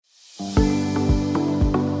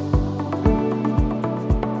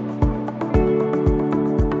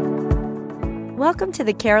Welcome to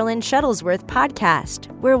the Carolyn Shuttlesworth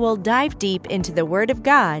podcast, where we'll dive deep into the Word of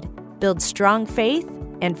God, build strong faith,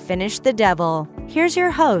 and finish the devil. Here's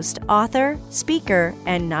your host, author, speaker,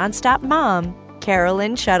 and nonstop mom,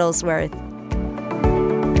 Carolyn Shuttlesworth.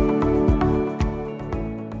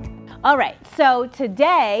 All right, so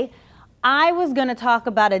today I was going to talk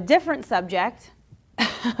about a different subject,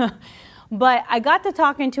 but I got to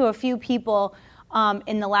talking to a few people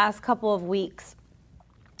in the last couple of weeks,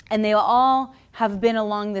 and they all have been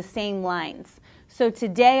along the same lines. So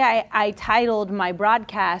today I titled my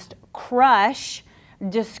broadcast, Crush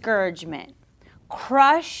Discouragement.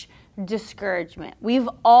 Crush discouragement. We've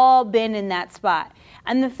all been in that spot.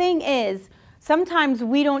 And the thing is, sometimes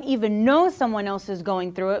we don't even know someone else is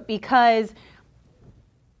going through it because,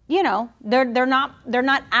 you know, they're not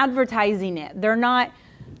advertising it. They're not,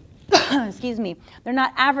 they're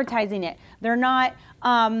not advertising it. They're not,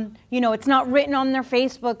 it's not written on their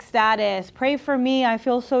Facebook status. Pray for me, I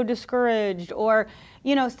feel so discouraged. Or,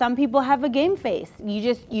 some people have a game face.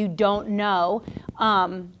 You don't know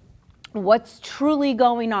what's truly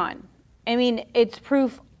going on. I mean, it's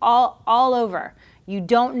proof all over. You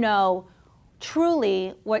don't know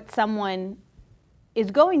truly what someone is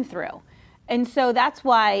going through. And so that's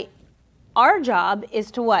why our job is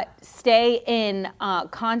to what? Stay in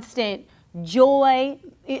constant joy.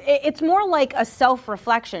 It's more like a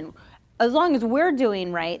self-reflection. As long as we're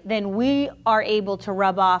doing right, then we are able to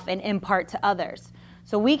rub off and impart to others.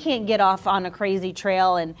 So we can't get off on a crazy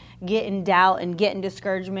trail and get in doubt and get in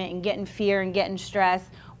discouragement and get in fear and get in stress.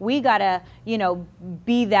 We gotta,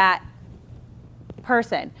 be that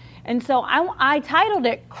person. And so I titled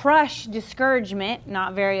it Crush Discouragement,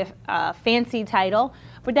 not very fancy title,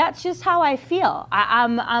 but that's just how I feel.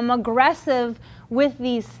 I'm aggressive with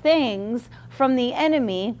these things from the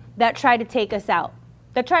enemy that try to take us out.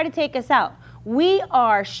 We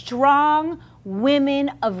are strong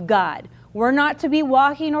women of God. We're not to be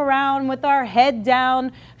walking around with our head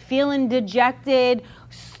down, feeling dejected,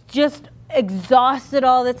 just exhausted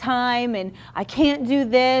all the time, and I can't do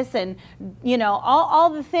this, and all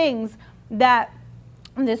the things that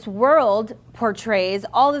this world portrays,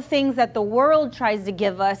 all the things that the world tries to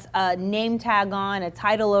give us a name tag on, a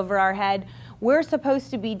title over our head. We're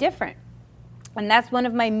supposed to be different. And that's one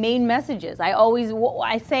of my main messages.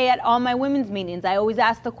 I say at all my women's meetings, I always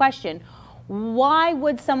ask the question, why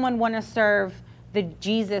would someone want to serve the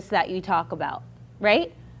Jesus that you talk about,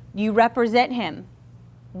 right? You represent him.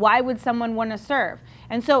 Why would someone want to serve?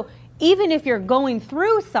 And so even if you're going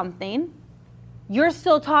through something, you're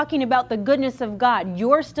still talking about the goodness of God.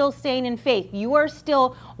 You're still staying in faith. You are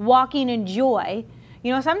still walking in joy.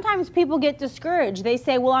 Sometimes people get discouraged. They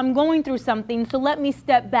say, well, I'm going through something, so let me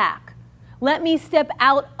step back. Let me step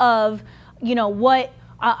out of, what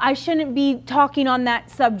I shouldn't be talking on that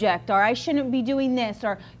subject, or I shouldn't be doing this,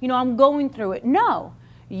 or, I'm going through it. No.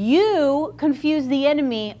 You confuse the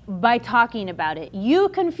enemy by talking about it. You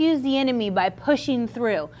confuse the enemy by pushing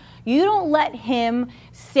through. You don't let him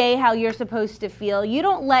say how you're supposed to feel. You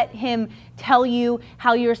don't let him tell you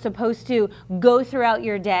how you're supposed to go throughout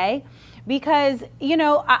your day. Because,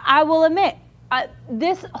 I will admit,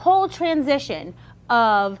 this whole transition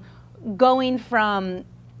of going from,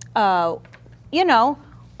 one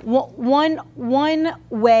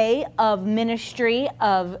way of ministry,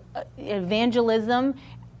 of evangelism,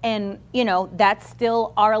 and, that's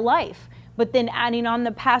still our life. But then adding on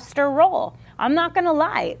the pastor role. I'm not going to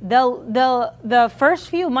lie. The first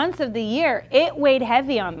few months of the year, it weighed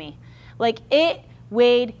heavy on me. It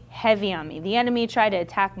weighed heavy on me. The enemy tried to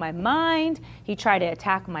attack my mind. He tried to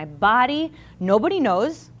attack my body. Nobody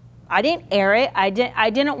knows. I didn't air it. I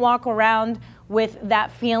didn't walk around with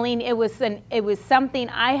that feeling. It was something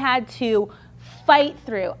I had to fight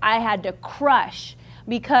through. I had to crush,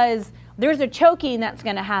 because there's a choking that's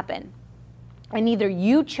going to happen. And either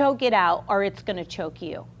you choke it out or it's going to choke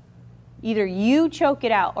you. Either you choke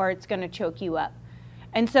it out or it's going to choke you up.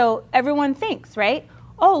 And so everyone thinks, right?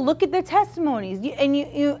 Oh, look at the testimonies.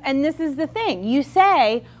 And this is the thing. You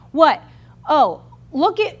say, what? Oh,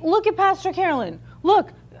 look at Pastor Carolyn.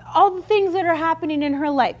 Look, all the things that are happening in her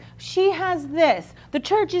life. She has this. The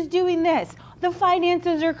church is doing this. The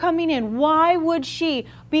finances are coming in. Why would she?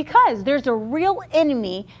 Because there's a real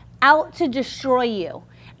enemy out to destroy you.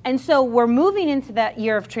 And so we're moving into that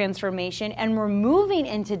year of transformation, and we're moving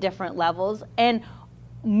into different levels, and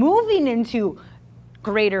moving into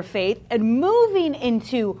greater faith, and moving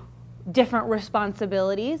into different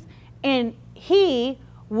responsibilities. And he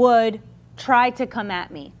would try to come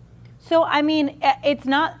at me. So, I'm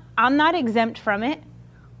not exempt from it,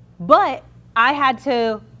 but I had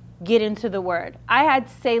to get into the Word. I had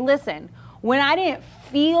to say, listen, When I didn't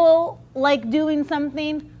feel like doing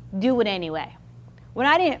something, do it anyway. When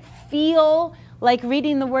I didn't feel like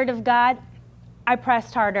reading the Word of God, I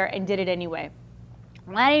pressed harder and did it anyway.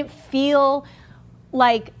 When I didn't feel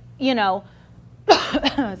like,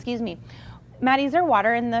 excuse me. Maddie, is there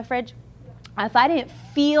water in the fridge? If I didn't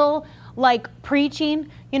feel like preaching,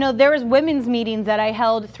 there was women's meetings that I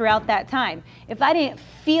held throughout that time. If I didn't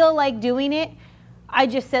feel like doing it, I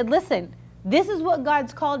just said, listen, this is what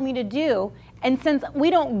God's called me to do. And since we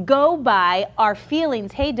don't go by our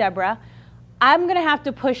feelings, hey, Deborah, I'm going to have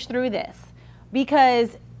to push through this.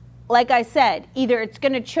 Because, like I said, either it's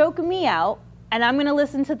going to choke me out and I'm going to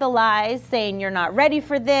listen to the lies saying you're not ready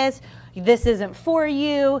for this, this isn't for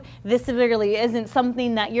you, this really isn't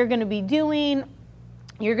something that you're going to be doing.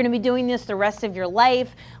 You're going to be doing this the rest of your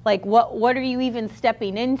life. Like, what are you even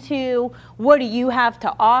stepping into? What do you have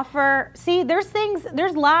to offer? See, there's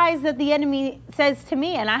lies that the enemy says to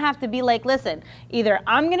me, and I have to be like, listen, either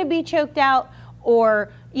I'm going to be choked out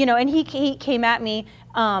or, and he came at me.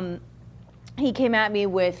 He came at me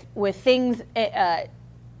with things,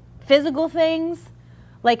 physical things,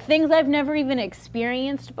 like things I've never even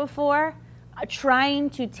experienced before,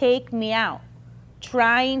 trying to take me out.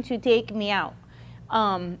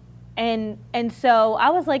 And so I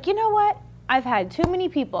was like, you know what? I've had too many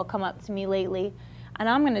people come up to me lately, and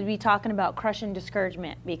I'm going to be talking about crushing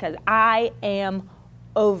discouragement because I am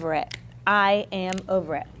over it. All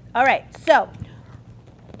right, so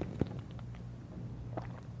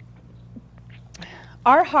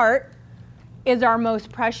our heart is our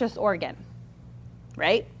most precious organ,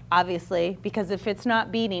 right? Obviously, because if it's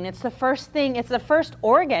not beating, it's the first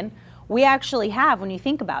organ we actually have when you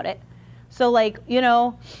think about it. So like,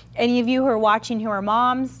 any of you who are watching who are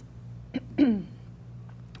moms,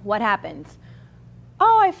 what happens?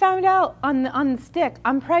 Oh, I found out on the stick,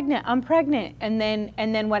 I'm pregnant. And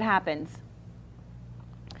then what happens?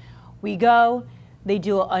 We go, they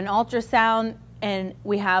do an ultrasound, and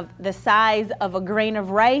we have the size of a grain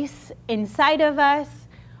of rice inside of us.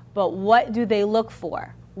 But what do they look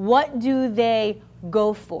for? What do they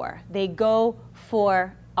go for? They go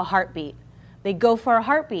for a heartbeat.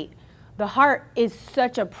 The heart is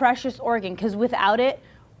such a precious organ because without it,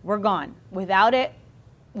 we're gone. Without it,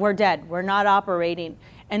 we're dead. We're not operating.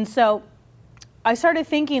 And so I started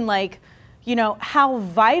thinking how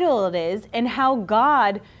vital it is and how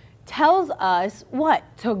God tells us what?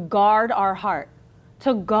 To guard our heart.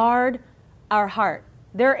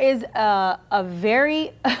 There is a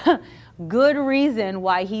very good reason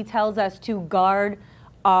why he tells us to guard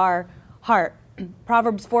our heart.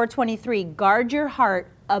 Proverbs 4:23, guard your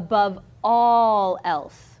heart above all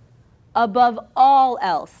else,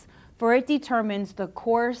 for it determines the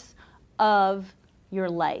course of your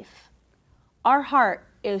life. Our heart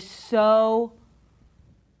is so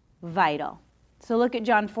vital. So look at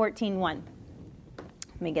John 14:1.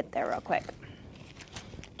 Let me get there real quick.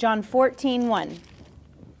 John 14:1.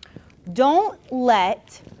 Don't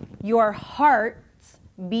let your hearts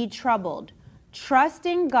be troubled. Trust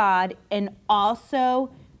in God and also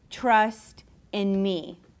trust in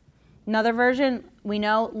me. Another version, we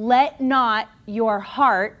know, let not your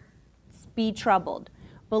hearts be troubled.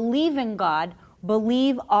 Believe in God,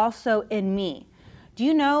 believe also in me. Do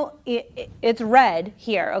you know, it's red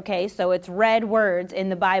here, okay? So it's red words in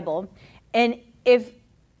the Bible. And if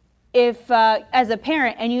as a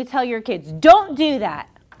parent and you tell your kids, don't do that,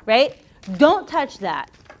 right? Don't touch that.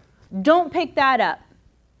 Don't pick that up.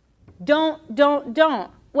 Don't.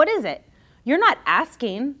 What is it? You're not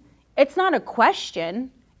asking. It's not a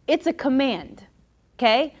question. It's a command,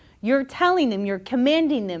 okay? You're telling them, you're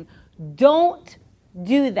commanding them, don't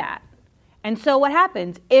do that. And so what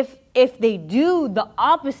happens? If they do the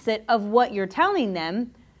opposite of what you're telling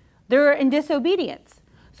them, they're in disobedience.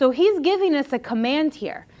 So he's giving us a command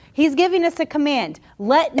here. He's giving us a command.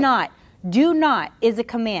 Let not, do not is a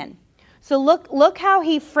command. So look how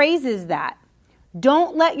he phrases that.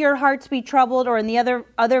 Don't let your hearts be troubled, or in the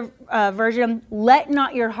other version, let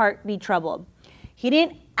not your heart be troubled. He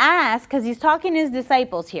didn't ask, because he's talking to his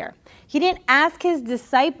disciples here. He didn't ask his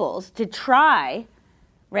disciples to try,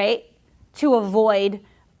 right, to avoid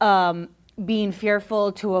being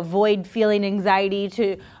fearful, to avoid feeling anxiety,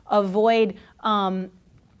 to avoid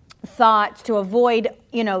thoughts, to avoid,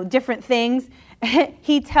 different things.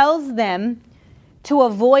 He tells them to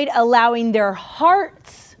avoid allowing their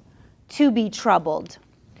hearts to be troubled.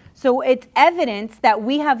 So it's evidence that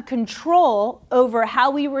we have control over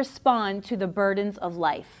how we respond to the burdens of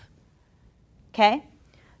life. Okay?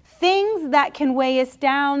 Things that can weigh us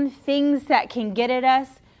down, things that can get at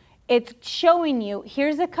us, it's showing you,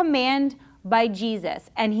 here's a command by Jesus,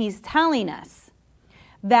 and he's telling us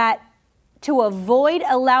that to avoid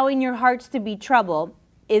allowing your hearts to be troubled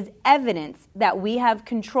is evidence that we have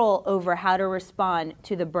control over how to respond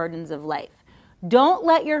to the burdens of life. Don't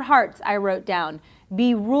let your hearts, I wrote down,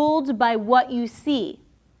 be ruled by what you see.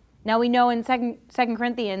 Now we know in 2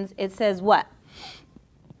 Corinthians it says what?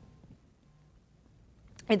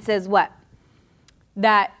 It says what?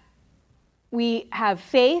 That we have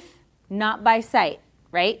faith not by sight,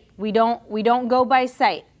 right? We don't go by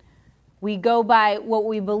sight. We go by what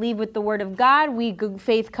we believe with the Word of God.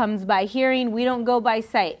 Faith comes by hearing. We don't go by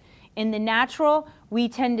sight. In the natural, we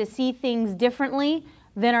tend to see things differently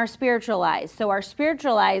than our spiritual eyes. So our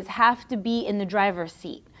spiritual eyes have to be in the driver's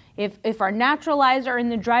seat. If our natural eyes are in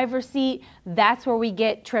the driver's seat, that's where we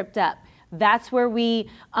get tripped up. That's where we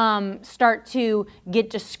start to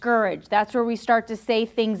get discouraged. That's where we start to say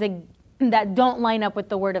things that don't line up with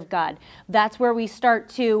the Word of God. That's where we start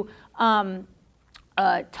to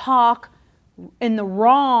talk in the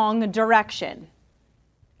wrong direction.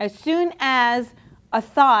 As soon as a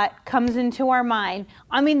thought comes into our mind,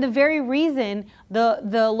 the very reason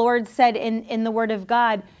the Lord said in the Word of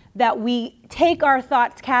God that we take our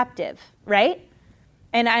thoughts captive, right?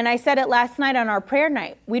 And I said it last night on our prayer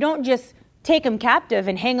night. We don't just take them captive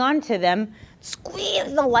and hang on to them,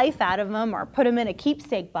 squeeze the life out of them, or put them in a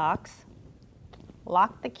keepsake box,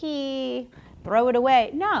 lock the key, throw it away.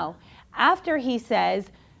 No. After he says,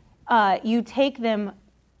 you take them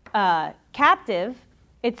captive,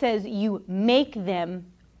 it says you make them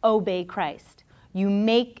obey Christ. You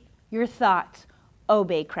make your thoughts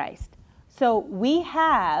obey Christ. So we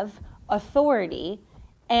have authority,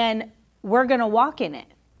 and we're going to walk in it.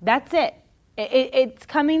 That's it. It's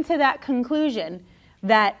coming to that conclusion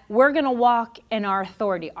that we're going to walk in our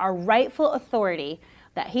authority, our rightful authority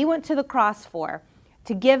that he went to the cross for,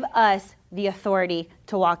 to give us the authority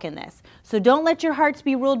to walk in this. So don't let your hearts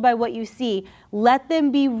be ruled by what you see. Let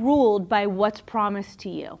them be ruled by what's promised to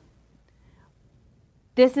you.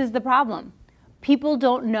 This is the problem. People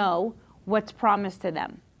don't know what's promised to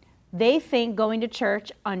them. They think going to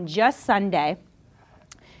church on just Sunday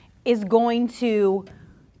is going to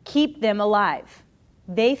keep them alive.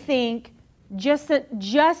 They think just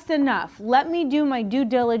enough. Let me do my due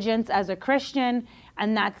diligence as a Christian,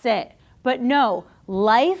 and that's it. But no,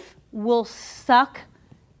 life will suck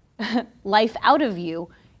life out of you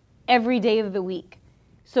every day of the week.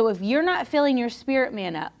 So if you're not filling your spirit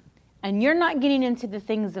man up and you're not getting into the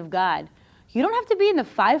things of God, you don't have to be in the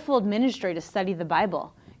fivefold ministry to study the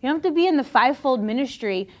Bible. You don't have to be in the fivefold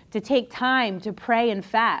ministry to take time to pray and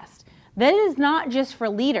fast. That is not just for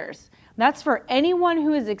leaders. That's for anyone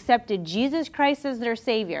who has accepted Jesus Christ as their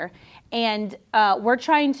Savior. And we're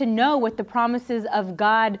trying to know what the promises of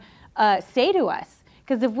God say to us.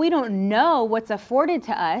 Because if we don't know what's afforded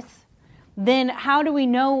to us, then how do we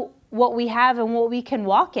know what we have and what we can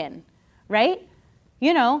walk in, right?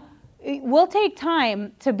 You know, we'll take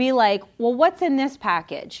time to be like, well, what's in this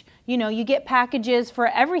package? You know, you get packages for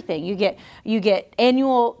everything. You get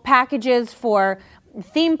annual packages for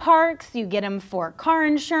theme parks, you get them for car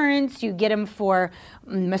insurance, you get them for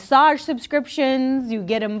massage subscriptions, you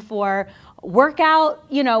get them for workout.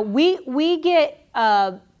 You know, we get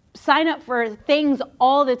sign up for things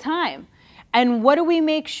all the time. And what do we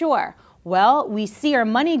make sure? Well, we see our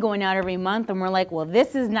money going out every month and we're like, well,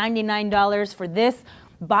 this is $99 for this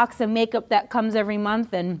box of makeup that comes every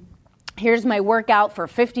month, and here's my workout for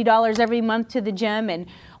 $50 every month to the gym, and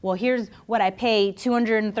well, here's what I pay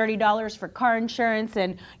 $230 for car insurance.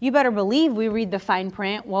 And you better believe we read the fine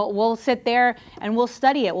print. We'll sit there and we'll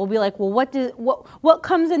study it. We'll be like, well, what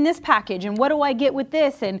comes in this package, and what do I get with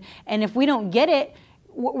this? And if we don't get it,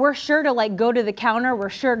 we're sure to like go to the counter. We're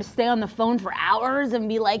sure to stay on the phone for hours and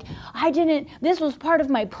be like, this was part of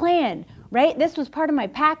my plan, right? This was part of my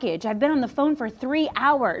package. I've been on the phone for 3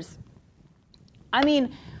 hours. I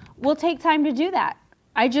mean, we'll take time to do that.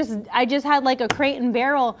 I just had like a Crate and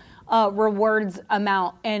Barrel rewards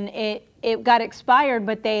amount, and it got expired,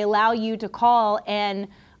 but they allow you to call and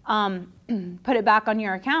put it back on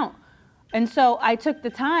your account. And so I took the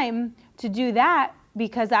time to do that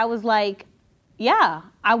because I was like, yeah,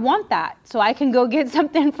 I want that. So I can go get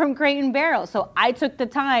something from Crate and Barrel. So I took the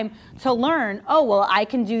time to learn, oh, well, I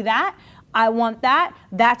can do that. I want that.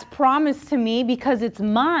 That's promised to me because it's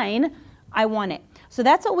mine. I want it. So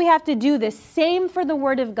that's what we have to do. The same for the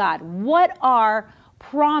Word of God. What are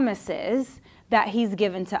promises that He's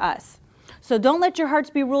given to us? So don't let your hearts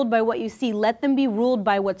be ruled by what you see. Let them be ruled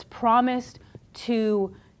by what's promised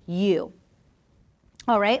to you.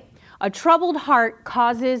 All right? A troubled heart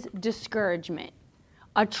causes discouragement.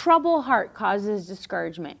 A troubled heart causes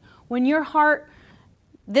discouragement. When your heart,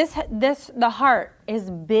 the heart is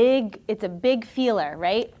big, it's a big feeler,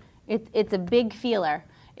 right? It's a big feeler.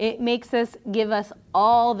 It makes us give us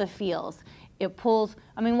all the feels. It pulls,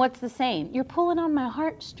 I mean, what's the saying? You're pulling on my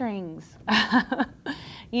heartstrings.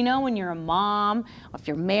 You know, when you're a mom, if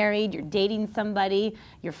you're married, you're dating somebody,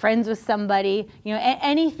 you're friends with somebody, you know,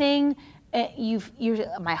 anything,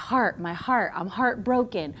 my heart, I'm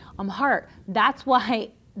heartbroken, That's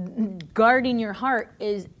why guarding your heart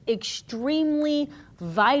is extremely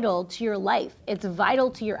vital to your life. It's vital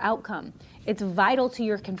to your outcome. It's vital to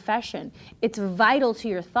your confession. It's vital to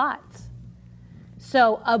your thoughts.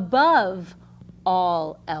 So above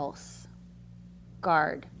all else,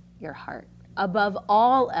 guard your heart. Above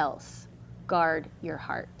all else, guard your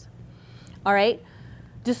heart. All right?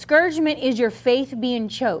 Discouragement is your faith being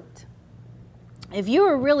choked. If you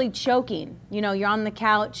are really choking, you know, you're on the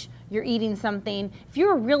couch, you're eating something. If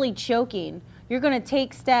you're really choking, you're going to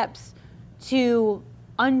take steps to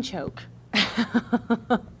unchoke.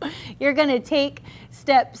 You're going to take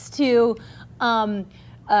steps to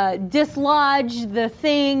dislodge the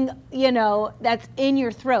thing, you know, that's in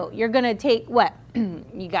your throat. You're going to take what?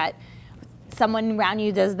 You got someone around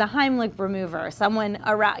you does the Heimlich remover. Someone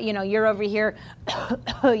around, you know, you're over here.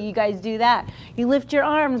 You guys do that. You lift your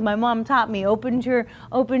arms. My mom taught me. Opened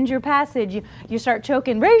your passage. You start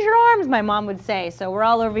choking. Raise your arms, my mom would say. So we're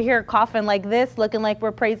all over here coughing like this, looking like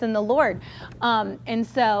we're praising the Lord. And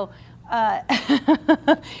so,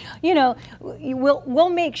 you know, we'll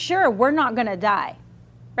make sure we're not going to die,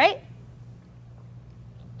 right?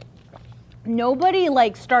 Nobody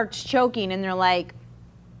like starts choking and they're like,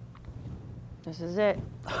 this is it.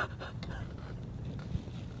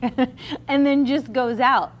 And then just goes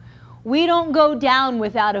out. We don't go down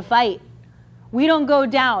without a fight. We don't go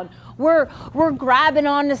down. We're grabbing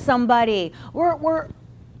onto somebody. We're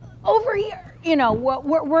over here. You know,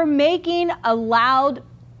 we're making a loud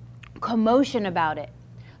commotion about it.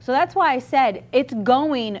 So that's why I said it's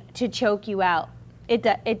going to choke you out.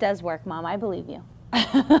 It does work, Mom. I believe you.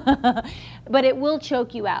 But it will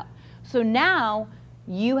choke you out. So now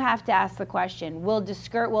you have to ask the question,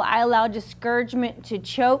 will I allow discouragement to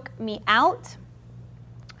choke me out?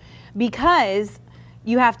 Because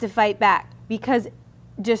you have to fight back. Because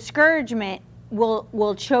discouragement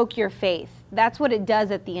will choke your faith. That's what it does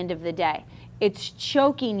at the end of the day. It's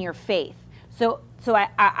choking your faith. So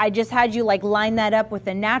I just had you like line that up with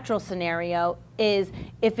the natural scenario is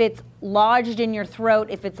if it's lodged in your throat,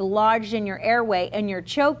 if it's lodged in your airway and you're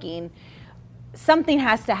choking, something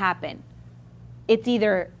has to happen. It's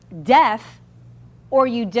either death or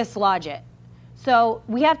you dislodge it. So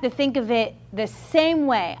we have to think of it the same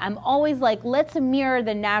way. I'm always like, let's mirror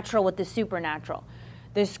the natural with the supernatural.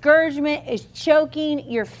 Discouragement is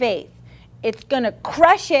choking your faith. It's going to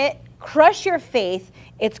crush your faith.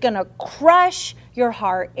 It's going to crush your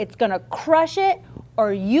heart. It's going to crush it,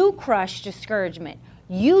 or you crush discouragement.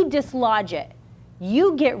 You dislodge it.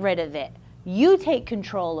 You get rid of it. You take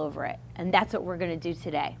control over it. And that's what we're going to do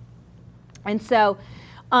today. And so,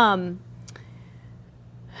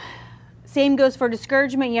 same goes for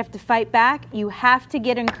discouragement. You have to fight back. You have to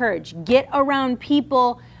get encouraged. Get around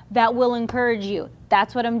people that will encourage you.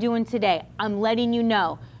 That's what I'm doing today. I'm letting you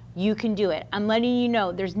know you can do it. I'm letting you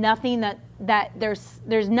know there's nothing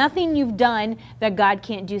there's nothing you've done that God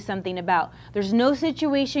can't do something about. There's no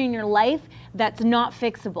situation in your life that's not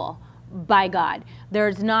fixable by God.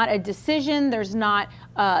 There's not a decision. There's not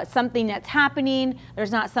something that's happening.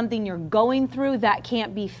 There's not something you're going through that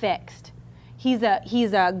can't be fixed. He's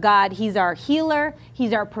a God. He's our healer.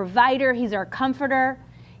 He's our provider. He's our comforter.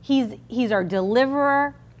 He's our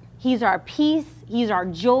deliverer. He's our peace. He's our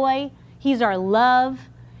joy. He's our love.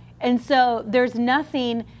 And so there's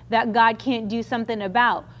nothing that God can't do something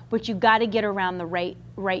about, but you got to get around the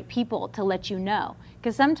right people to let you know.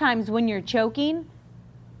 Because sometimes when you're choking,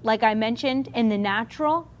 like I mentioned, in the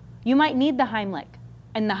natural, you might need the Heimlich.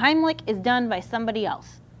 And the Heimlich is done by somebody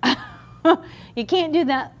else. You can't do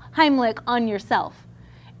that Heimlich on yourself.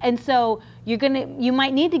 And so you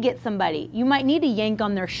might need to get somebody. You might need to yank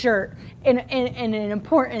on their shirt in an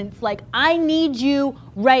importance. Like, I need you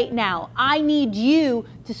right now. I need you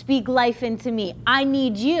to speak life into me. I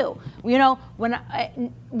need you. You know, when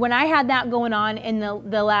I had that going on in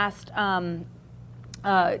the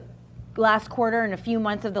last quarter and a few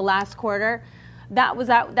months of the last quarter,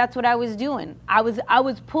 that's what I was doing. I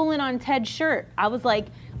was pulling on Ted's shirt. I was like,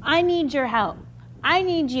 I need your help. I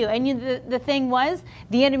need you. And the thing was,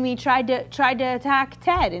 the enemy tried to attack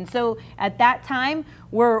Ted. And so at that time,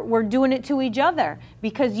 we're doing it to each other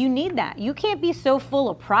because you need that. You can't be so full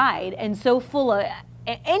of pride and so full of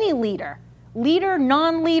any leader,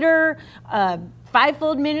 non-leader,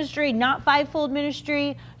 fivefold ministry, not fivefold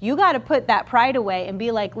ministry. You got to put that pride away and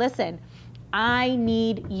be like, listen, I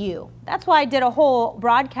need you. That's why I did a whole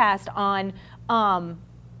broadcast on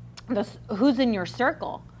who's in your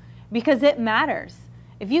circle, because it matters.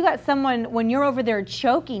 If you got someone, when you're over there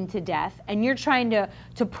choking to death and you're trying to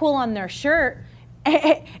pull on their shirt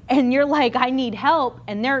and you're like, I need help,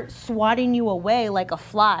 and they're swatting you away like a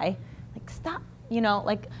fly, like stop,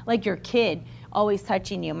 like your kid always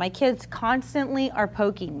touching you. My kids constantly are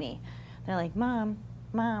poking me. They're like, Mom,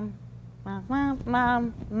 Mom, Mom, Mom,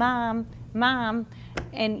 Mom, Mom, Mom.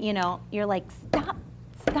 And, you're like, stop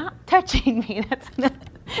touching me.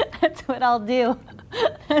 That's what I'll do.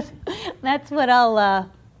 That's what I'll, I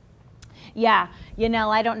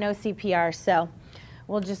don't know CPR, so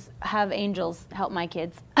we'll just have angels help my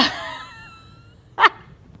kids. I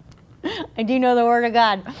do know the Word of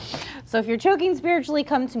God. So if you're choking spiritually,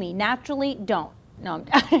 come to me. Naturally, don't. No,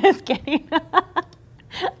 I'm just kidding.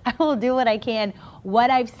 I will do what I can, what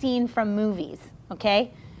I've seen from movies,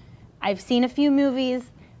 okay? I've seen a few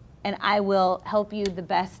movies, and I will help you the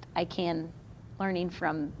best I can, learning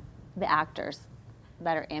from the actors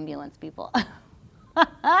that are ambulance people.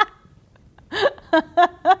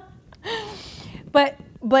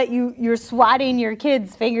 But you're swatting your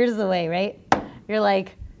kids' fingers away, right? You're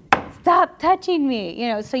like, stop touching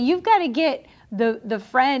me. So you've got to get the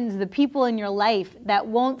friends, the people in your life that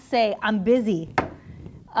won't say, I'm busy.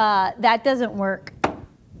 That doesn't work.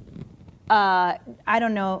 I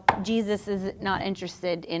don't know. Jesus is not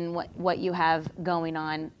interested in what you have going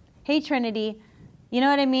on. Hey, Trinity, you know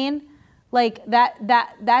what I mean? Like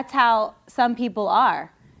that's how some people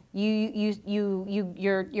are.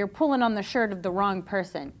 You're pulling on the shirt of the wrong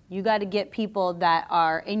person. You got to get people that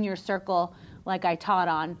are in your circle, like I taught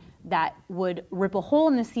on, that would rip a hole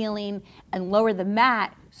in the ceiling and lower the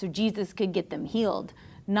mat so Jesus could get them healed.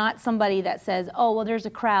 Not somebody that says, oh, well, there's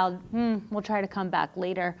a crowd. We'll try to come back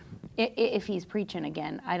later if he's preaching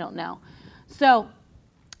again. I don't know. So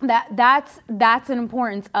that's an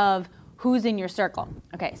importance of who's in your circle.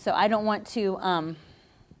 Okay, so I don't want to,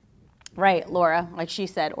 right, Laura, like she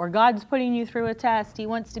said, or God's putting you through a test. He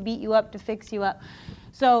wants to beat you up to fix you up.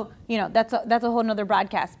 So, that's a whole nother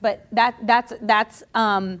broadcast. But that's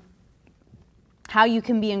how you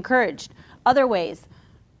can be encouraged. Other ways,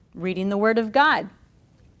 reading the Word of God.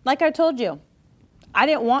 Like I told you, I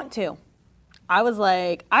didn't want to. I was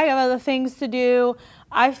like, I have other things to do.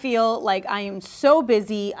 I feel like I am so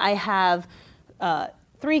busy. I have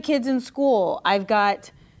 3 kids in school. I've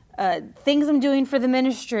got things I'm doing for the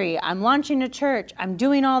ministry. I'm launching a church. I'm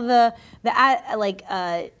doing all the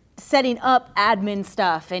setting up admin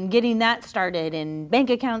stuff and getting that started, and bank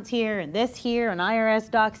accounts here and this here and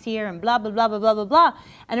IRS docs here and blah, blah, blah, blah, blah, blah, blah.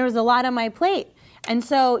 And there was a lot on my plate. And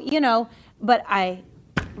so, but I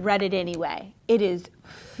read it anyway. It is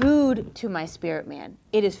food to my spirit man.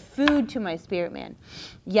 It is food to my spirit man.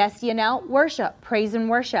 Yes, worship, praise and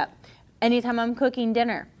worship. Anytime I'm cooking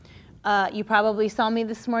dinner. You probably saw me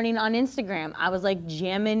this morning on Instagram. I was like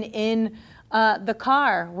jamming in the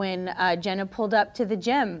car when Jenna pulled up to the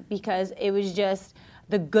gym, because it was just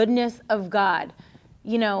the goodness of God.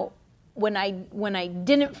 When I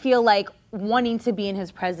didn't feel like wanting to be in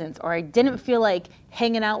his presence, or I didn't feel like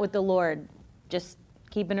hanging out with the Lord, just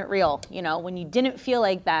keeping it real, when you didn't feel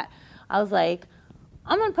like that, I was like,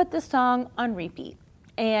 I'm going to put this song on repeat.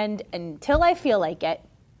 And until I feel like it,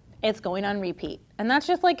 it's going on repeat. And that's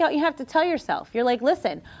just like how you have to tell yourself. You're like,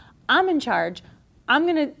 listen, I'm in charge. I'm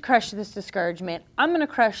going to crush this discouragement. I'm going to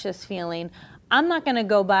crush this feeling. I'm not going to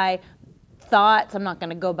go by thoughts. I'm not going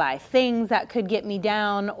to go by things that could get me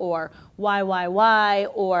down, or why,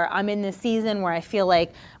 or I'm in this season where I feel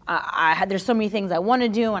like there's so many things I want to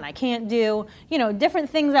do and I can't do. Different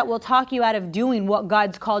things that will talk you out of doing what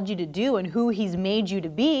God's called you to do and who he's made you to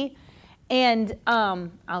be. And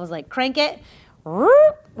I was like, crank it,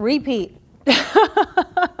 repeat.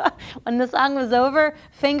 When the song was over,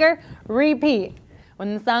 finger, repeat.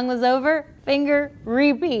 When the song was over, finger,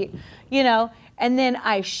 repeat. And then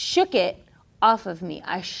I shook it off of me.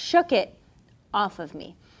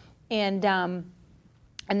 And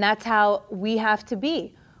that's how we have to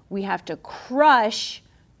be. We have to crush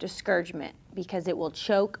discouragement, because it will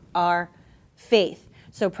choke our faith.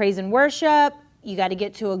 So praise and worship, you got to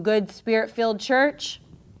get to a good spirit-filled church.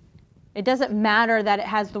 It doesn't matter that it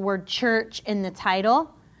has the word church in the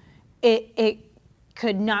title. It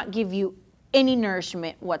could not give you any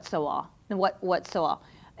nourishment whatsoever.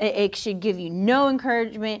 It should give you no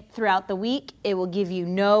encouragement throughout the week. It will give you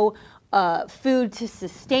no food to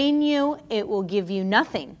sustain you. It will give you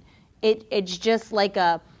nothing. It's just like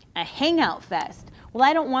a hangout fest. Well,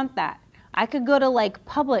 I don't want that. I could go to like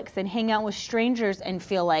Publix and hang out with strangers and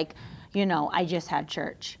feel like, I just had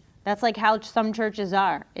church. That's like how some churches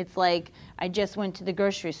are. It's like, I just went to the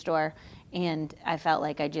grocery store and I felt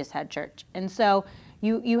like I just had church. And so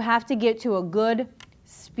you have to get to a good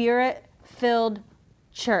Spirit-filled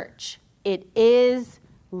church. It is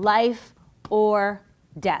life or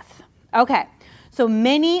death. Okay, so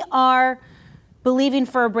many are believing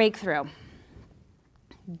for a breakthrough.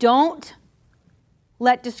 Don't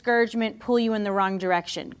let discouragement pull you in the wrong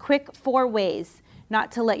direction. Quick 4 ways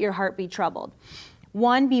not to let your heart be troubled.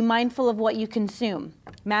 1, be mindful of what you consume.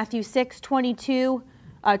 Matthew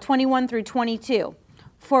 6:21 through 22.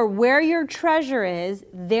 For where your treasure is,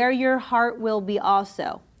 there your heart will be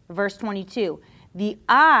also. Verse 22. The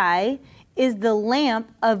eye is the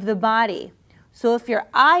lamp of the body. So if your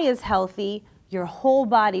eye is healthy, your whole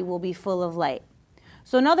body will be full of light.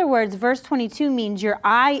 So in other words, verse 22 means your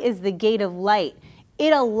eye is the gate of light.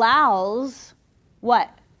 It allows what?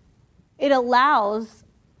 It allows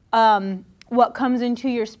what comes into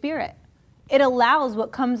your spirit. It allows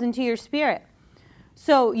what comes into your spirit.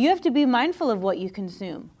 So you have to be mindful of what you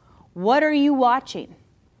consume. What are you watching?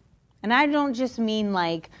 And I don't just mean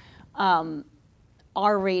like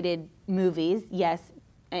R-rated movies, yes,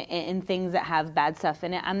 and things that have bad stuff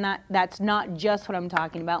in it. That's not just what I'm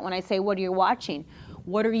talking about. When I say what are you watching,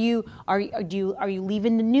 what are you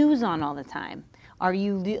leaving the news on all the time? What are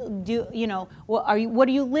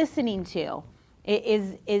you listening to?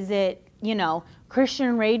 Is it,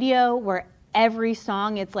 Christian radio where every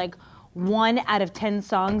song, it's like 1 out of 10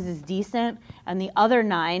 songs is decent and the other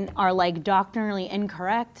 9 are like doctrinally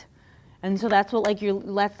incorrect? And so that's what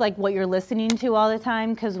what you're listening to all the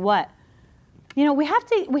time. Because what? We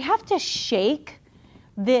have to shake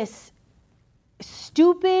this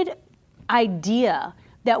stupid idea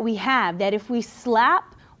that we have that if we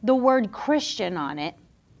slap the word Christian on it,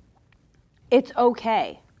 it's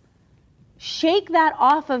okay. Shake that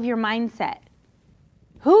off of your mindset.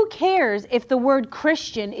 Who cares if the word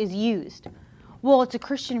Christian is used? Well, it's a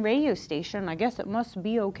Christian radio station. I guess it must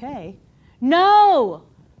be okay. No!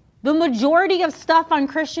 The majority of stuff on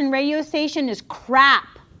Christian radio station is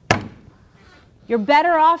crap. You're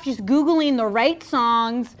better off just Googling the right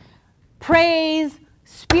songs, praise,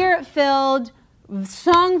 Spirit-filled,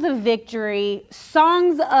 songs of victory,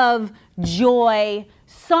 songs of joy,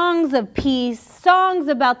 songs of peace, songs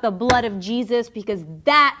about the blood of Jesus, because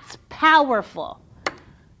that's powerful.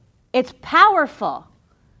 It's powerful.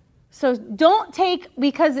 So don't take,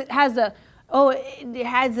 because it has a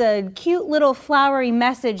cute little flowery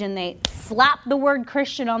message and they slap the word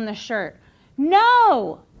Christian on the shirt.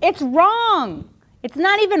 No, it's wrong. It's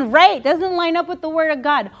not even right. It doesn't line up with the word of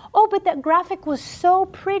God. Oh, but that graphic was so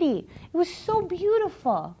pretty. It was so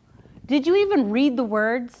beautiful. Did you even read the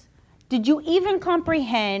words? Did you even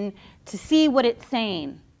comprehend to see what it's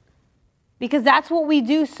saying? Because that's what we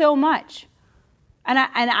do so much. And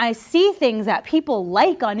I see things that people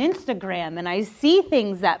like on Instagram, and I see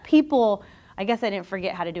things that people, I guess I didn't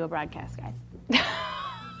forget how to do a broadcast, guys.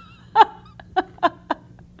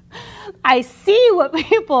 I see what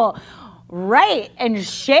people write and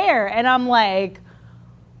share, and I'm like,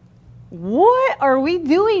 what are we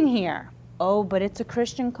doing here? Oh, but it's a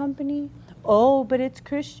Christian company. Oh, but it's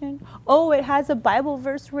Christian. Oh, it has a Bible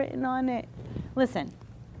verse written on it. Listen,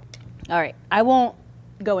 all right, I won't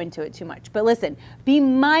go into it too much, but listen, be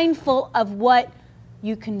mindful of what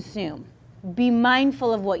you consume. Be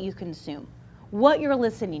mindful of what you consume, what you're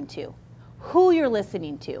listening to, who you're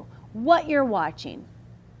listening to, what you're watching.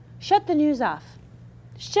 Shut the news off.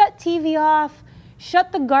 Shut TV off.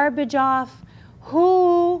 Shut the garbage off.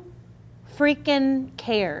 Who freaking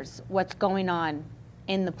cares what's going on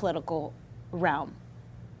in the political realm?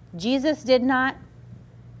 Jesus did not.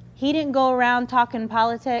 He didn't go around talking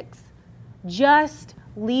politics. Just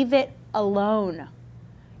leave it alone.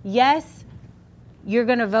 Yes, you're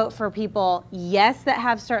going to vote for people, yes, that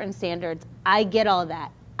have certain standards. I get all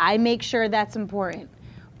that. I make sure that's important.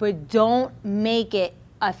 But don't make it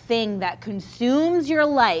a thing that consumes your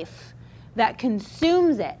life, that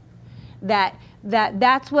consumes it,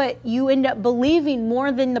 that's what you end up believing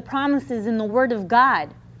more than the promises in the Word of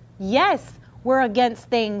God. Yes, we're against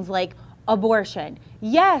things like abortion.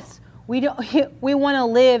 Yes, we want to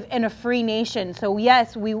live in a free nation. So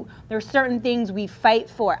yes, there's certain things we fight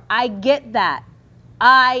for. I get that.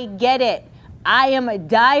 I get it. I am a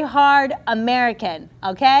diehard American,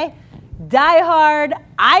 okay? Diehard.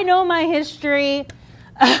 I know my history.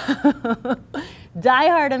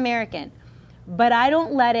 Diehard American. But I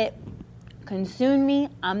don't let it consume me.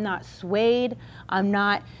 I'm not swayed. I'm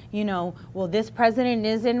not, well, this president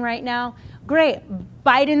is in right now. Great.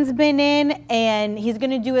 Biden's been in and he's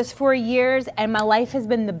going to do his 4 years and my life has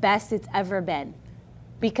been the best it's ever been.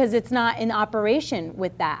 because it's not in operation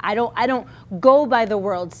with that. I don't go by the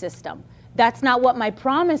world system. That's not what my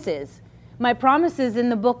promise is. My promise is in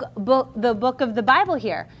the book of the Bible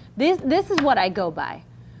here. This is what I go by.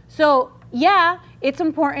 So yeah, it's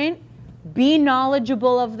important. Be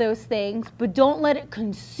knowledgeable of those things, but don't let it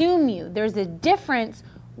consume you. There's a difference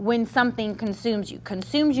when something consumes you.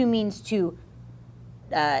 Consumes you means to,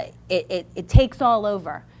 it takes all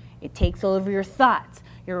over. It takes all over your thoughts.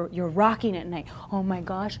 You're rocking at night. Oh my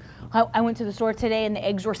gosh, I went to the store today and the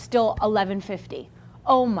eggs were still $11.50.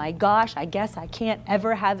 Oh my gosh, I guess I can't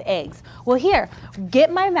ever have eggs. Well, here,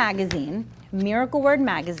 get my magazine, Miracle Word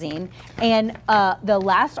magazine, and the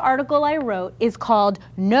last article I wrote is called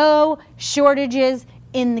No Shortages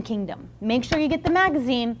in the Kingdom. Make sure you get the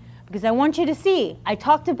magazine because I want you to see. I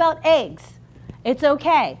talked about eggs. It's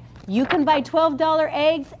okay. You can buy $12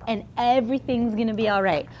 eggs and everything's going to be all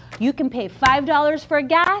right. You can pay $5 for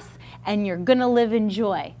gas and you're going to live in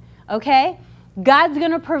joy. Okay? God's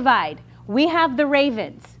going to provide. We have the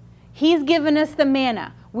ravens. He's given us the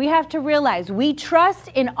manna. We have to realize we trust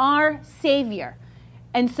in our Savior.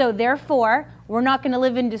 And so therefore, we're not going to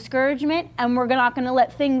live in discouragement and we're not going to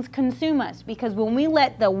let things consume us. Because when we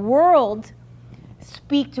let the world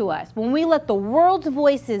speak to us, when we let the world's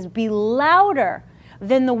voices be louder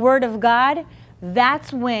than the Word of God,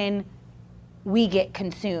 that's when we get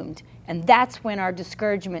consumed. And that's when our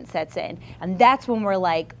discouragement sets in. And that's when we're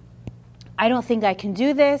like, I don't think I can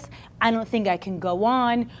do this. I don't think I can go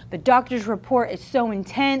on. The doctor's report is so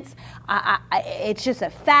intense. It's just a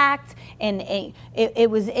fact, and it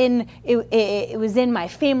was in my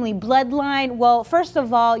family bloodline. Well, first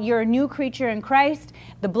of all, you're a new creature in Christ.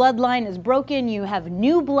 The bloodline is broken. You have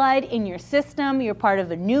new blood in your system. You're part of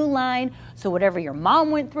a new line. So whatever your mom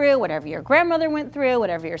went through, whatever your grandmother went through,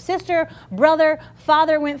 whatever your sister, brother,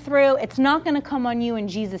 father went through, it's not going to come on you in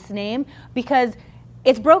Jesus' name because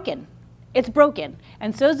it's broken. It's broken.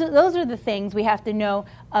 And so those are the things we have to know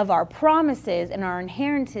of our promises and our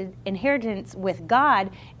inheritance with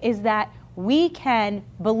God is that we can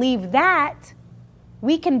believe that.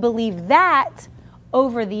 We can believe that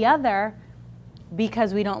over the other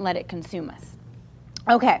because we don't let it consume us.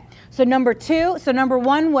 Okay, so number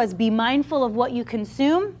one was be mindful of what you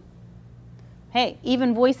consume. Hey,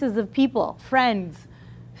 even voices of people, friends,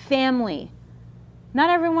 family. Not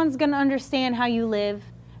everyone's going to understand how you live.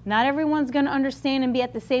 Not everyone's going to understand and be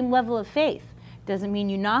at the same level of faith. Doesn't mean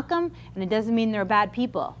you knock them, and it doesn't mean they're bad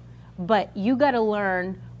people. But you got to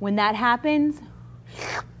learn when that happens,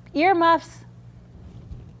 earmuffs.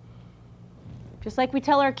 Just like we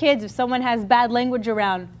tell our kids if someone has bad language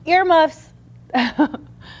around, earmuffs.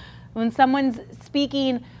 When someone's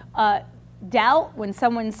speaking doubt, when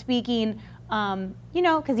someone's speaking,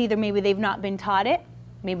 because either maybe they've not been taught it,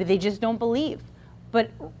 maybe they just don't believe. But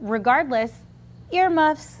regardless,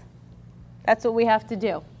 earmuffs. That's what we have to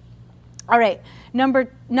do. All right.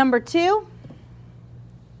 Number two,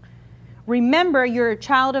 remember you're a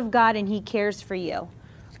child of God and He cares for you.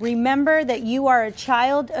 Remember that you are a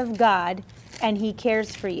child of God and He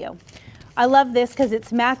cares for you. I love this because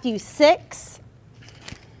it's Matthew 6.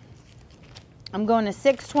 I'm going to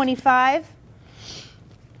 6:25.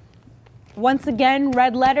 Once again,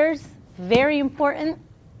 red letters, very important.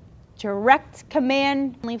 Direct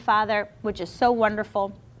command, Heavenly Father, which is so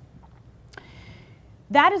wonderful.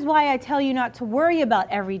 That is why I tell you not to worry about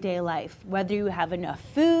everyday life, whether you have enough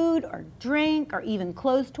food or drink or even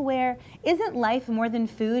clothes to wear. Isn't life more than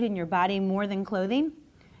food and your body more than clothing?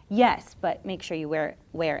 Yes, but make sure you wear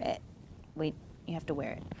it. Wait, you have to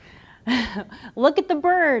wear it. Look at the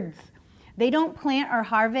birds. They don't plant or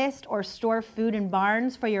harvest or store food in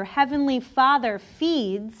barns, for your Heavenly Father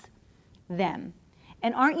feeds them.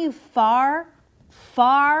 And aren't you far,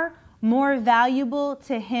 far more valuable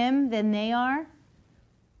to Him than they are?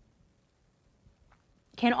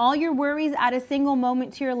 Can all your worries add a single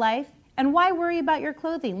moment to your life? And why worry about your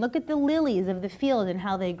clothing? Look at the lilies of the field and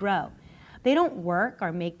how they grow. They don't work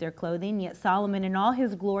or make their clothing, yet Solomon in all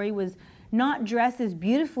his glory was not dressed as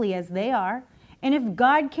beautifully as they are. And if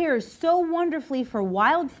God cares so wonderfully for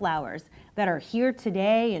wildflowers that are here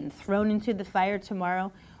today and thrown into the fire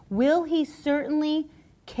tomorrow, will He certainly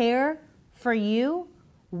care for you?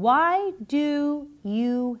 Why do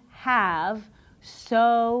you have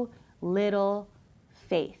so little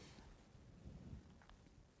faith?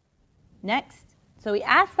 Next. So he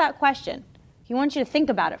asked that question. He wants you to think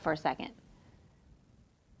about it for a second.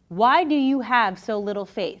 Why do you have so little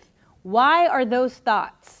faith? Why are those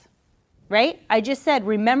thoughts? Right? I just said,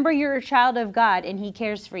 remember you're a child of God and He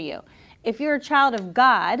cares for you. If you're a child of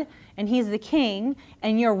God and He's the King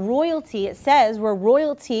and you're royalty, it says we're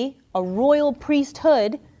royalty, a royal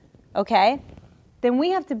priesthood, okay? then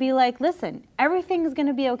we have to be like, listen, everything's going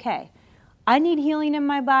to be okay. I need healing in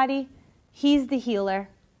my body. He's the healer.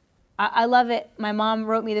 I love it. My mom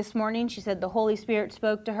wrote me this morning. She said the Holy Spirit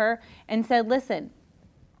spoke to her and said, listen,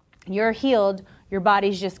 you're healed. Your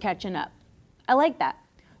body's just catching up. I like that.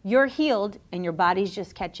 You're healed and your body's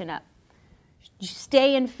just catching up.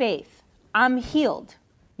 Stay in faith. I'm healed.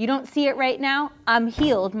 You don't see it right now? I'm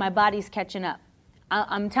healed. My body's catching up.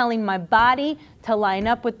 I'm telling my body to line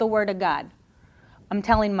up with the Word of God. I'm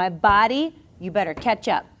telling my body, you better catch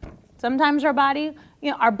up. Sometimes our body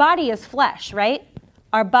is flesh, right?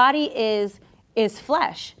 Our body is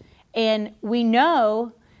flesh. And we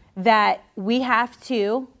know that we have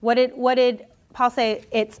to, what did Paul say?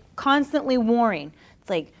 It's constantly warring. It's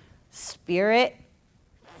like spirit,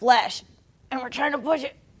 flesh, and we're trying to push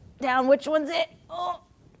it down. Which one's it?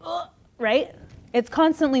 Right? It's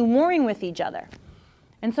constantly warring with each other.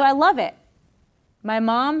 And so I love it. My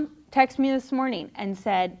mom texted me this morning and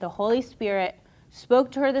said the Holy Spirit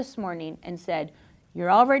spoke to her this morning and said,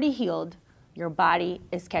 you're already healed. Your body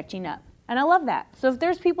is catching up. And I love that. So if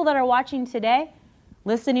there's people that are watching today,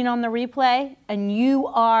 listening on the replay, and you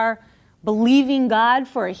are believing God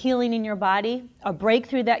for a healing in your body, a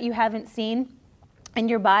breakthrough that you haven't seen in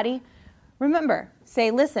your body, remember,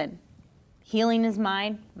 say, listen, healing is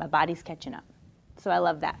mine. My body's catching up. So I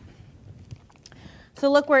love that.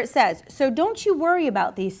 So look where it says, so don't you worry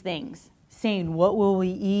about these things, saying, what will we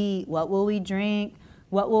eat? What will we drink?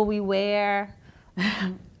 What will we wear?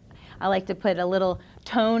 I like to put a little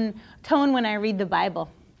tone when I read the Bible.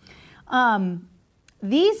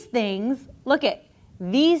 These things, look at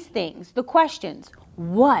these things, the questions,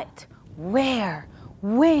 what, where,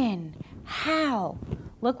 when, how.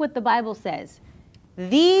 Look what the Bible says.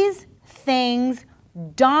 These things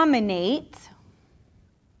dominate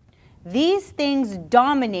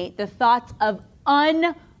the thoughts of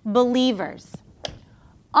unbelievers.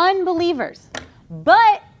 Unbelievers.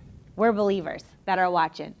 But we're believers that are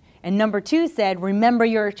watching. And number 2 said, remember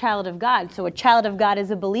you're a child of God. So a child of God is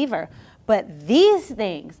a believer. But these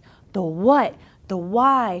things, the what, the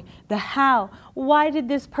why, the how. Why did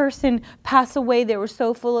this person pass away? They were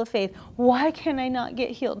so full of faith. Why can I not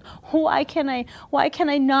get healed? Why can I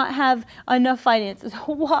not have enough finances?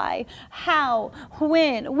 Why? How?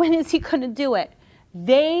 When? When is he going to do it?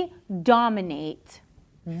 They dominate,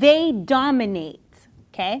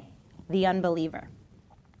 okay, the unbeliever.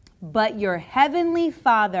 But your heavenly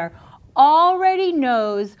Father already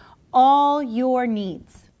knows all your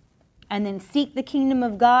needs. And then seek the kingdom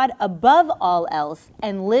of God above all else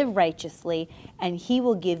and live righteously, and he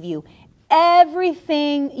will give you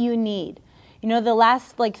everything you need. You know, the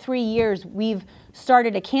last 3 years, we've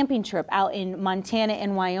started a camping trip out in Montana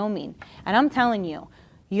and Wyoming. And I'm telling you,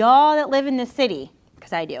 y'all that live in the city,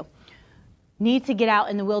 because I do, need to get out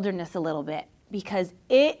in the wilderness a little bit, because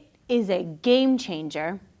it is a game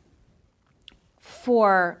changer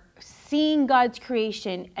for seeing God's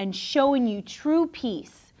creation and showing you true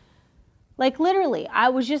peace. Like literally, I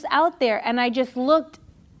was just out there and I just looked,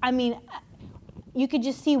 you could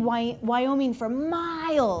just see Wyoming for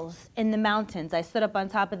miles in the mountains. I stood up on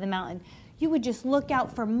top of the mountain. You would just look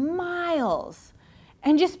out for miles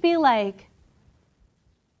and just be like,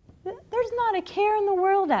 there's not a care in the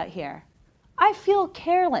world out here. I feel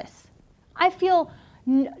careless. I feel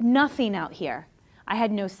nothing out here. I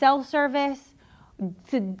had no cell service,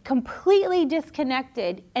 completely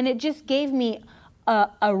disconnected, and it just gave me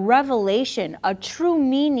a revelation, a true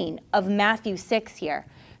meaning of Matthew 6 here.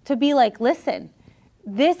 To be like, listen,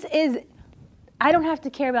 I don't have to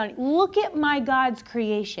care about it. Look at my God's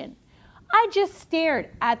creation. I just stared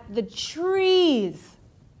at the trees.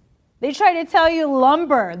 They try to tell you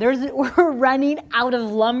lumber. We're running out of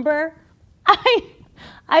lumber.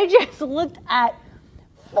 I just looked at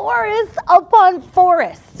forest upon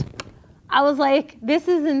forest. I was like, this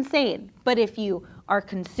is insane. But if you are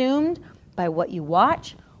consumed by what you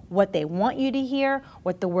watch, what they want you to hear,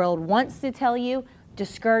 what the world wants to tell you,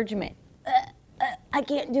 discouragement. I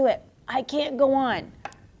can't do it. I can't go on.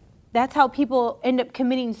 That's how people end up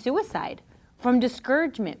committing suicide, from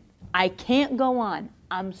discouragement. I can't go on.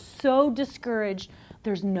 I'm so discouraged.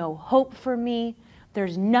 There's no hope for me.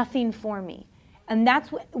 There's nothing for me. And that's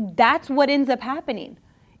what ends up happening,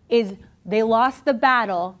 is they lost the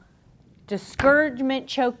battle, discouragement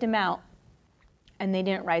choked them out, and they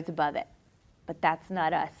didn't rise above it. But that's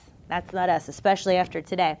not us. That's not us, especially after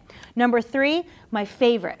today. Number 3, my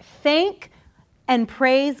favorite. Thank and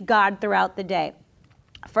praise God throughout the day.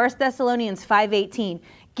 1 Thessalonians 5:18.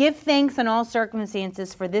 Give thanks in all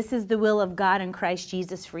circumstances, for this is the will of God in Christ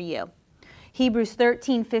Jesus for you. Hebrews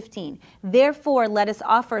 13:15. Therefore, let us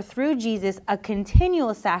offer through Jesus a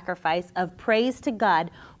continual sacrifice of praise to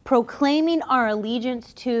God, proclaiming our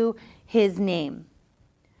allegiance to his name.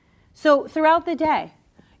 So throughout the day,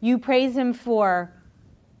 you praise him for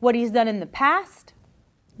what he's done in the past.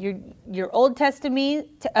 Your Old testimonies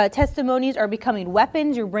are becoming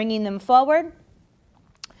weapons. You're bringing them forward.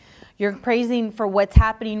 You're praising for what's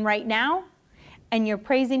happening right now. And you're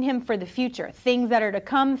praising him for the future, things that are to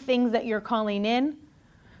come, things that you're calling in.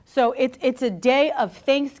 So it's a day of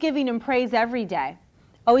thanksgiving and praise every day.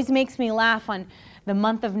 Always makes me laugh on the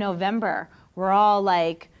month of November. We're all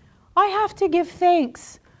like, I have to give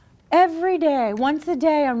thanks every day. Once a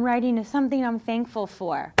day, I'm writing something I'm thankful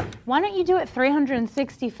for. Why don't you do it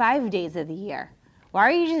 365 days of the year? Why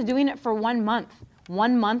are you just doing it for 1 month?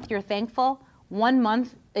 1 month you're thankful? 1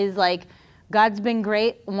 month is like, God's been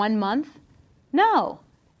great 1 month? No,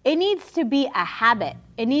 it needs to be a habit.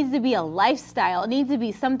 It needs to be a lifestyle. It needs to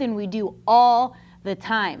be something we do all the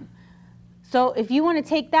time. So if you want to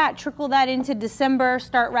take that, trickle that into December,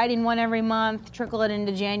 start writing one every month, trickle it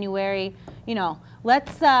into January,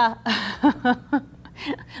 let's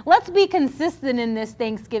let's be consistent in this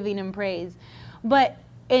Thanksgiving and praise. But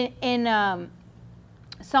in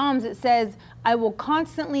Psalms it says, I will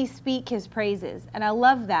constantly speak his praises. And I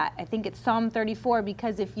love that. I think it's Psalm 34,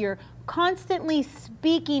 because if you're constantly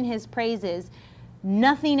speaking his praises,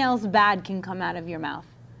 nothing else bad can come out of your mouth.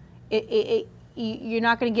 You're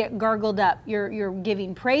not going to get gargled up. You're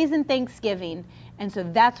giving praise and thanksgiving, and so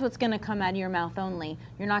that's what's going to come out of your mouth only.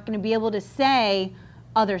 You're not going to be able to say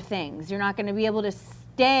other things. You're not going to be able to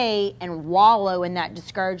stay and wallow in that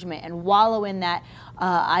discouragement and wallow in that,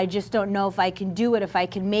 I just don't know if I can do it, if I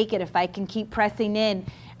can make it, if I can keep pressing in.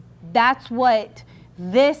 That's what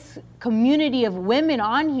this community of women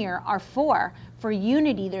on here are for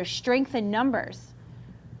unity. There's strength in numbers.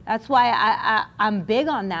 That's why I'm big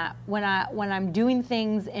on that when I'm doing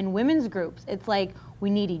things in women's groups. It's like we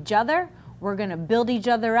need each other. We're going to build each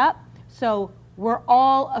other up. So we're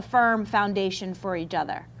all a firm foundation for each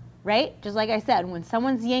other, right? Just like I said, when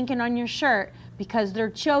someone's yanking on your shirt because they're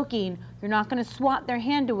choking, you're not going to swat their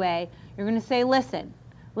hand away. You're going to say, listen,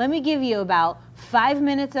 let me give you about 5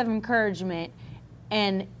 minutes of encouragement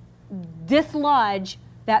and dislodge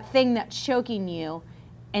that thing that's choking you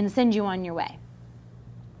and send you on your way.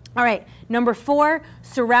 All right, number 4,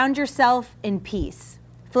 surround yourself in peace.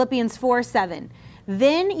 Philippians 4:7.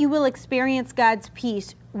 Then you will experience God's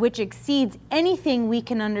peace, which exceeds anything we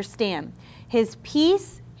can understand. His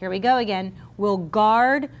peace, here we go again, will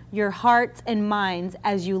guard your hearts and minds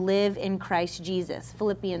as you live in Christ Jesus.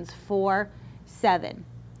 Philippians 4:7.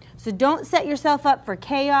 So don't set yourself up for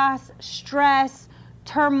chaos, stress,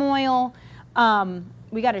 turmoil.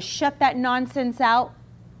 We got to shut that nonsense out.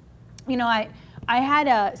 I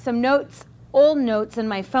had some notes, old notes in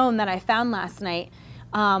my phone that I found last night.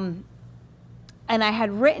 And I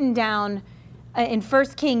had written down in 1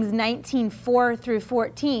 Kings 19:4 through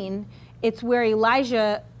 14, it's where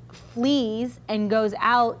Elijah flees and goes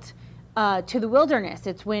out to the wilderness.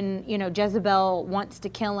 It's when, Jezebel wants to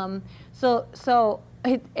kill him. So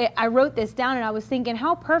I wrote this down and I was thinking,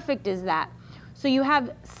 how perfect is that? So you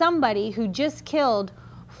have somebody who just killed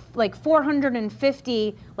like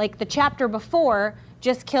 450, like the chapter before,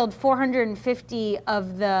 just killed 450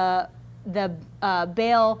 of the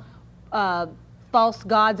Baal false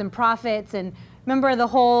gods and prophets. And remember the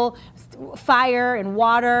whole fire and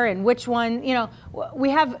water and which one, we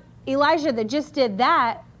have Elijah that just did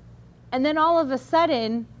that. And then all of a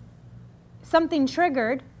sudden, something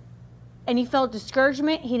triggered and he felt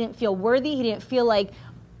discouragement. He didn't feel worthy. He didn't feel like,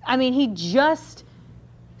 he just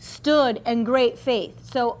stood in great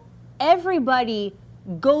faith. So everybody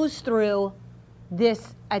goes through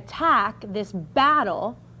this attack, this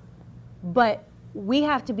battle, but we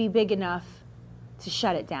have to be big enough to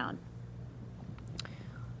shut it down.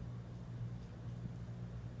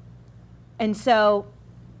 And so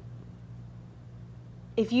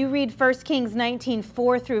if you read 1 Kings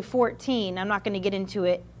 19:4 through 14, I'm not going to get into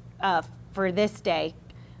it for this day,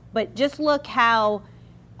 but just look how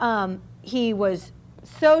he was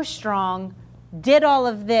so strong, did all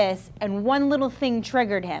of this, and one little thing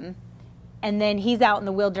triggered him, and then he's out in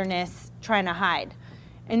the wilderness trying to hide.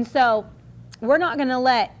 And so we're not going to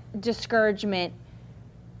let discouragement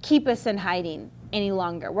keep us in hiding any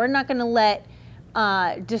longer. We're not going to let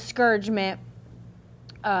discouragement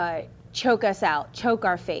choke us out, choke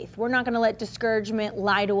our faith. We're not going to let discouragement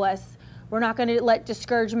lie to us. We're not going to let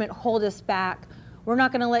discouragement hold us back. We're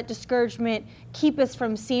not going to let discouragement keep us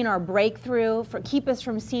from seeing our breakthrough, keep us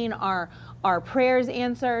from seeing our prayers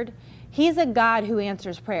answered. He's a God who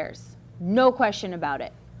answers prayers. No question about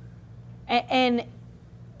it. And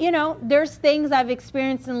there's things I've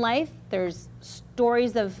experienced in life. There's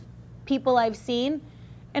stories of people I've seen.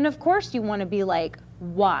 And of course you want to be like,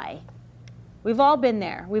 why? We've all been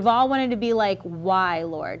there. We've all wanted to be like, why,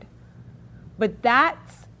 Lord? But that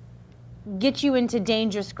gets you into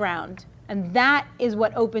dangerous ground. And that is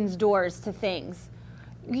what opens doors to things.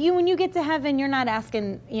 When you get to heaven, you're not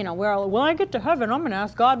asking, when I get to heaven, I'm going to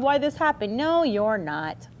ask God why this happened. No, you're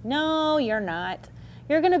not. No, you're not.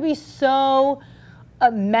 You're going to be so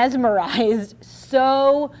mesmerized,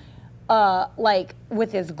 so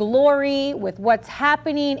with his glory, with what's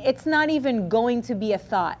happening. It's not even going to be a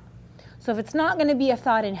thought. So if it's not going to be a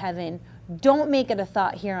thought in heaven, don't make it a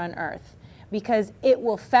thought here on earth, because it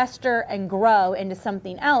will fester and grow into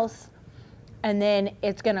something else, and then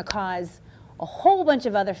it's going to cause a whole bunch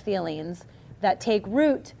of other feelings that take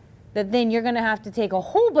root, that then you're going to have to take a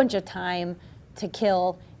whole bunch of time to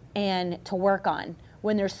kill and to work on,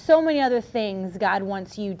 when there's so many other things God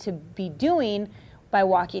wants you to be doing by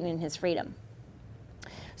walking in his freedom.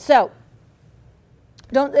 So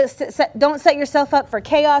don't set yourself up for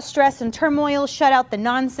chaos, stress, and turmoil. Shut out the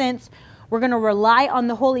nonsense. We're going to rely on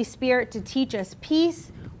the Holy Spirit to teach us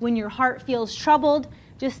peace when your heart feels troubled.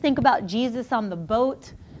 Just think about Jesus on the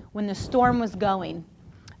boat when the storm was going.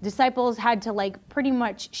 Disciples had to pretty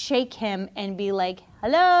much shake him and be like,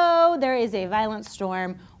 hello, there is a violent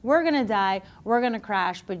storm. We're going to die. We're going to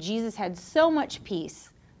crash. But Jesus had so much peace,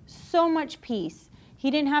 so much peace. He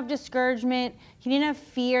didn't have discouragement. He didn't have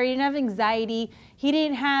fear. He didn't have anxiety. He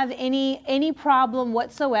didn't have any problem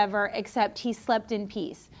whatsoever, except he slept in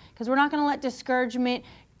peace. Because we're not going to let discouragement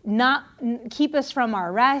not keep us from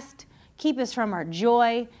our rest, keep us from our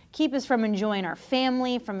joy, keep us from enjoying our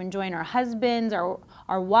family, from enjoying our husbands,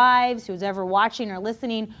 our wives, who's ever watching or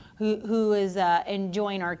listening, who is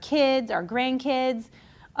enjoying our kids, our grandkids,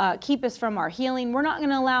 keep us from our healing. We're not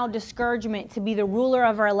going to allow discouragement to be the ruler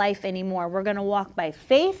of our life anymore. We're going to walk by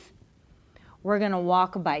faith. We're going to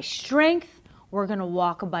walk by strength. We're going to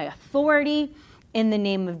walk by authority in the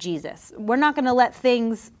name of Jesus. We're not going to let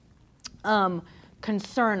things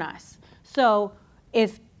concern us. So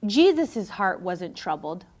if Jesus' heart wasn't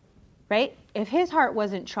troubled, right? If his heart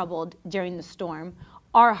wasn't troubled during the storm,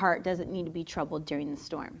 our heart doesn't need to be troubled during the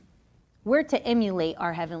storm. We're to emulate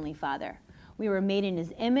our Heavenly Father. We were made in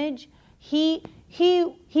his image. He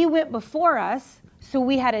went before us, so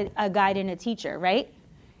we had a guide and a teacher, right?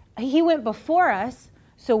 He went before us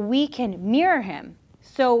so we can mirror him.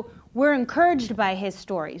 So we're encouraged by his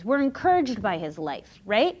stories. We're encouraged by his life,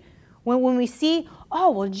 right? When we see, oh,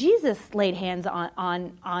 well, Jesus laid hands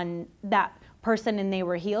on that person and they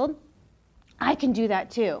were healed, I can do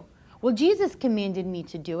that too. Well, Jesus commanded me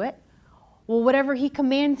to do it. Well, whatever he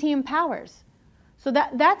commands, he empowers. So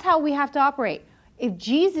that's how we have to operate. If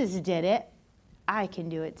Jesus did it, I can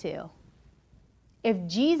do it too. If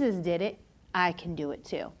Jesus did it, I can do it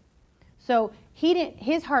too. So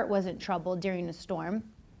his heart wasn't troubled during a storm.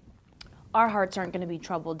 Our hearts aren't going to be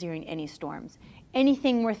troubled during any storms.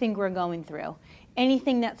 Anything we think we're going through,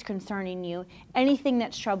 anything that's concerning you, anything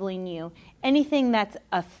that's troubling you, anything that's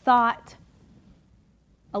a thought,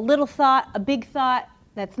 a little thought, a big thought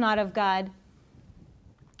that's not of God,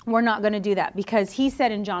 we're not going to do that, because he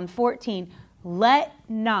said in John 14,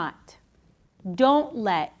 don't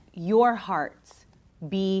let your hearts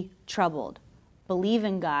be troubled. Believe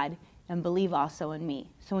in God and believe also in me.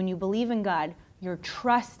 So when you believe in God, you're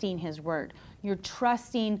trusting his word. You're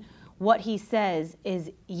trusting what he says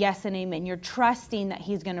is yes and amen. You're trusting that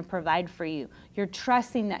he's going to provide for you. You're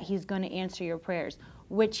trusting that he's going to answer your prayers,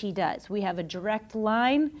 which he does. We have a direct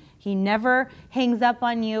line. He never hangs up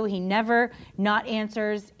on you. He never not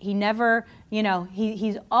answers. He never,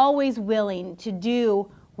 he's always willing to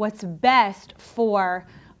do what's best for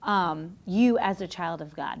you as a child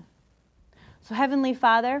of God. So Heavenly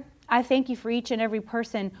Father, I thank you for each and every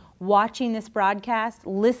person watching this broadcast,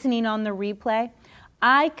 listening on the replay.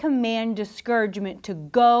 I command discouragement to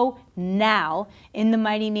go now in the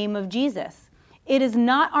mighty name of Jesus. It is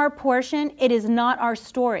not our portion. It is not our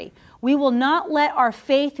story. We will not let our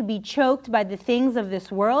faith be choked by the things of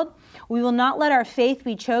this world. We will not let our faith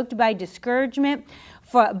be choked by discouragement,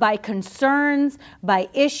 by concerns, by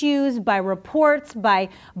issues, by reports, by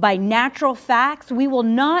natural facts. We will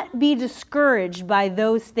not be discouraged by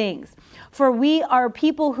those things. For we are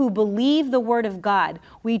people who believe the word of God.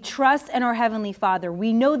 We trust in our Heavenly Father.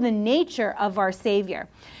 We know the nature of our Savior.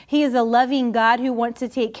 He is a loving God who wants to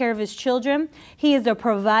take care of his children. He is a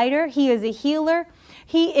provider. He is a healer.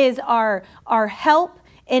 He is our help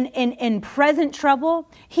in present trouble.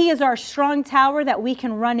 He is our strong tower that we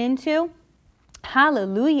can run into.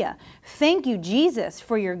 Hallelujah. Thank you, Jesus,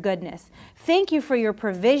 for your goodness. Thank you for your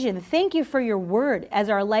provision. Thank you for your word as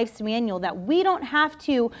our life's manual, that we don't have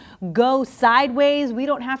to go sideways. We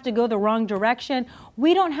don't have to go the wrong direction.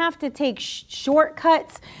 We don't have to take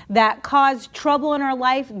shortcuts that cause trouble in our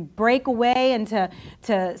life, break away into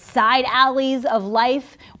side alleys of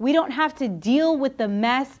life. We don't have to deal with the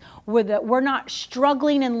mess where we're not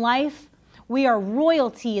struggling in life. We are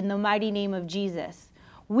royalty in the mighty name of Jesus.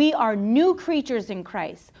 We are new creatures in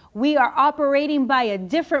Christ. We are operating by a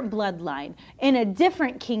different bloodline, in a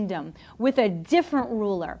different kingdom, with a different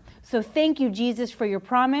ruler. So thank you, Jesus, for your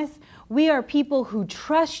promise. We are people who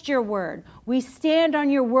trust your word. We stand on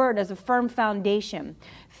your word as a firm foundation.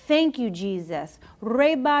 Thank you, Jesus.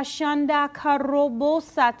 Reba shanda karobo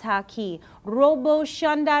sataki, robo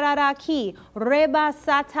shandararaki, reba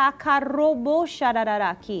sataka robo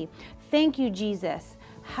shadararaki. Thank you, Jesus.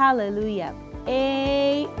 Hallelujah.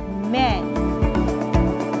 Amen.